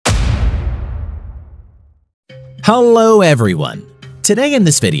Hello everyone! Today in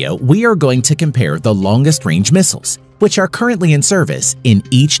this video, we are going to compare the longest-range missiles, which are currently in service in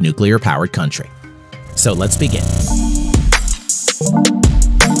each nuclear-powered country. So let's begin.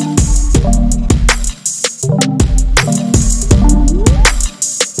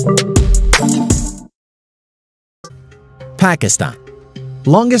 Pakistan.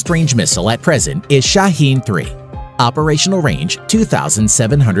 Longest-range missile at present is Shaheen-3. Operational range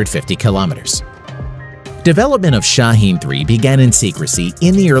 2,750 kilometers. Development of Shaheen-3 began in secrecy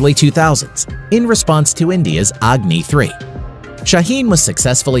in the early 2000s in response to India's Agni-3. Shaheen was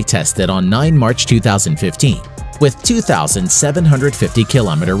successfully tested on 9 March 2015 with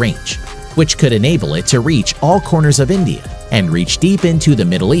 2,750-kilometer range, which could enable it to reach all corners of India and reach deep into the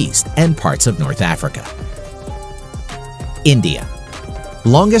Middle East and parts of North Africa. India.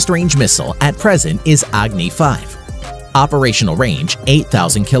 Longest-range missile at present is Agni-5. Operational range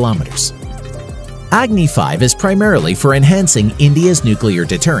 8,000 kilometers. Agni-5 is primarily for enhancing India's nuclear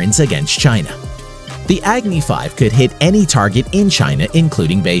deterrence against China. The Agni-5 could hit any target in China,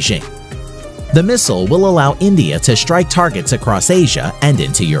 including Beijing. The missile will allow India to strike targets across Asia and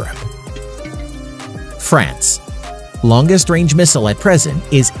into Europe. France. Longest-range missile at present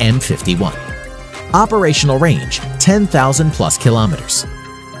is M51. Operational range 10,000 plus kilometers.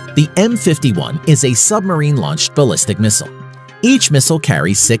 The M51 is a submarine-launched ballistic missile. Each missile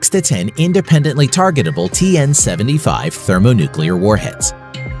carries 6 to 10 independently targetable TN-75 thermonuclear warheads.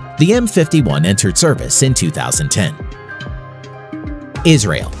 The M51 entered service in 2010.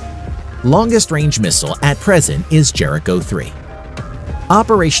 Israel. Longest-range missile at present is Jericho-3.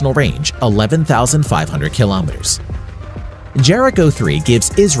 Operational range 11,500 kilometers. Jericho-3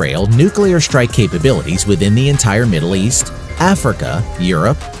 gives Israel nuclear strike capabilities within the entire Middle East, Africa,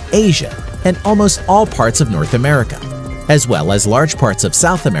 Europe, Asia, and almost all parts of North America, as well as large parts of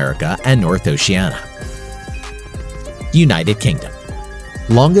South America and North Oceania. United Kingdom.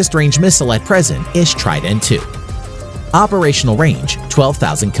 Longest-range missile at present is Trident II. Operational range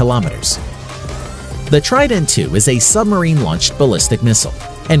 12,000 kilometers. The Trident II is a submarine-launched ballistic missile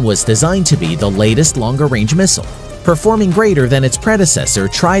and was designed to be the latest longer-range missile, performing greater than its predecessor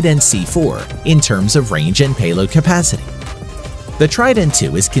Trident C4 in terms of range and payload capacity. The Trident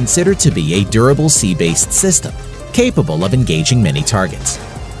II is considered to be a durable sea-based system, capable of engaging many targets.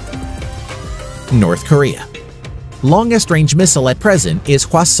 North Korea. Longest-range missile at present is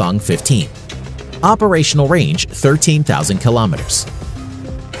Hwasong-15. Operational range 13,000 kilometers.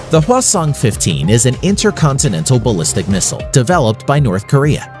 The Hwasong-15 is an intercontinental ballistic missile developed by North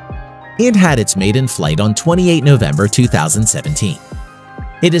Korea. It had its maiden flight on 28 November 2017.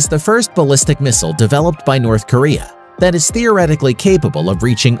 It is the first ballistic missile developed by North Korea that is theoretically capable of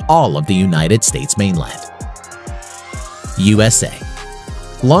reaching all of the United States mainland. USA.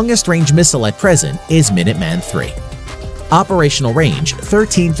 Longest-range missile at present is Minuteman III. Operational range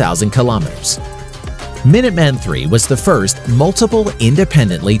 13,000 kilometers. Minuteman III was the first multiple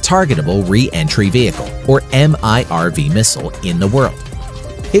independently targetable re-entry vehicle, or MIRV missile, in the world.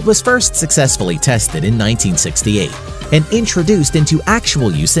 It was first successfully tested in 1968 and introduced into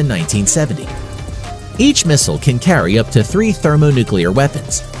actual use in 1970. Each missile can carry up to 3 thermonuclear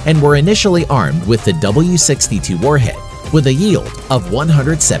weapons and were initially armed with the W62 warhead with a yield of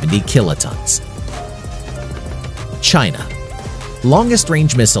 170 kilotons. China.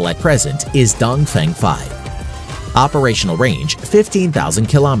 Longest-range missile at present is Dongfeng 5. Operational range 15,000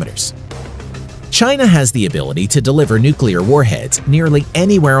 kilometers. China has the ability to deliver nuclear warheads nearly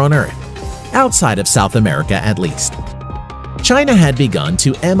anywhere on Earth, outside of South America at least. China had begun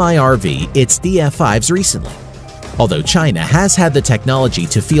to MIRV its DF-5s recently. Although China has had the technology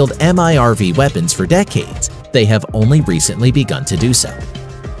to field MIRV weapons for decades, they have only recently begun to do so,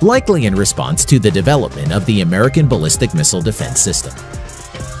 likely in response to the development of the American ballistic missile defense system.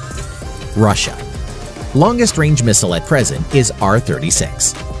 Russia. Longest-range missile at present is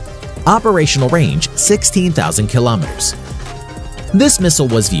R-36. Operational range 16,000 kilometers. This missile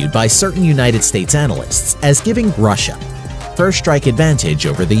was viewed by certain United States analysts as giving Russia first strike advantage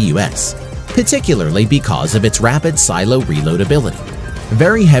over the US, particularly because of its rapid silo reload ability,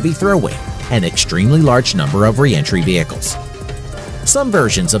 very heavy throw weight, and extremely large number of re-entry vehicles. Some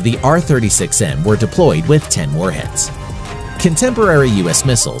versions of the R-36M were deployed with 10 warheads. Contemporary US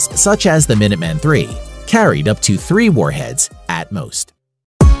missiles, such as the Minuteman III, carried up to 3 warheads at most.